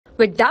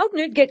With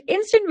Doubtnut, get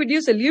instant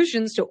video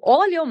solutions to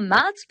all your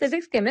maths,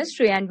 physics,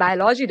 chemistry, and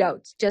biology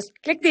doubts. Just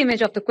click the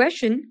image of the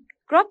question,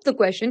 crop the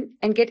question,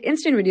 and get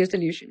instant video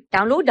solution.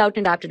 Download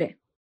Doubtnut app today.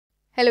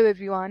 Hello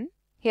everyone.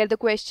 Here the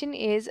question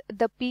is,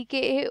 the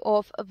pKa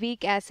of a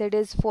weak acid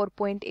is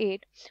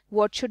 4.8.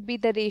 What should be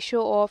the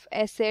ratio of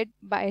acid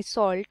by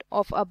salt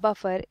of a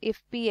buffer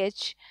if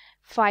pH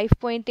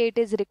 5.8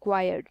 is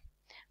required?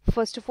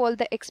 First of all,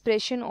 the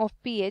expression of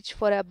pH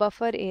for a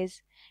buffer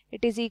is,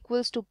 it is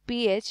equals to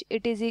pH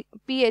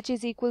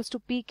is equals to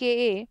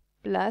pKa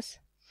plus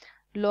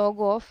log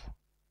of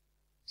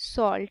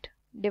salt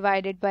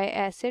divided by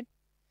acid.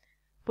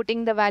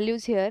 Putting the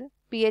values here,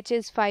 pH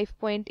is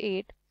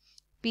 5.8,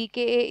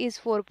 pKa is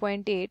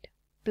 4.8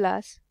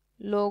 plus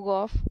log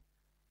of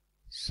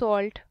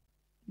salt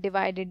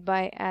divided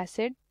by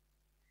acid.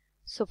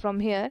 So from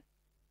here,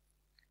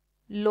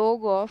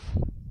 log of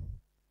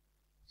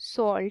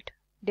salt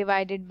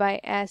divided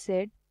by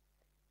acid,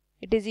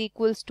 it is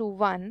equals to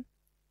 1,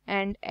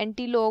 and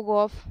antilog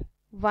of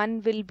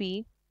 1 will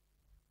be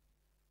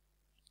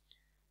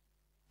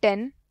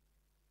 10.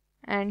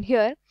 And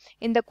here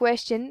in the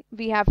question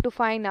we have to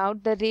find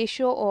out the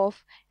ratio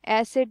of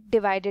acid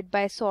divided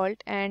by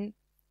salt, and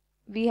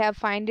we have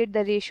find it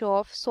the ratio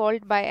of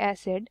salt by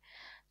acid.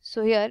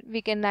 So here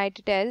we can write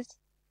it as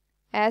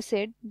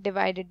acid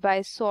divided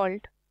by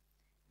salt,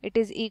 it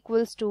is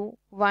equals to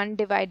 1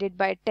 divided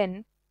by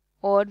 10,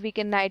 or we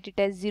can write it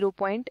as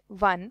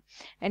 0.1,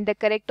 and the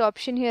correct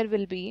option here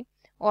will be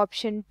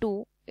option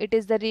 2. It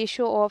is the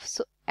ratio of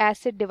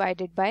acid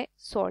divided by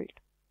salt.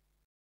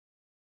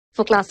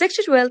 For class 6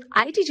 to 12,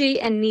 IIT JEE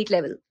and NEET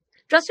level.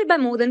 Trusted by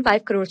more than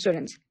 5 crore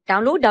students.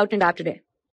 Download Doubtnut app today.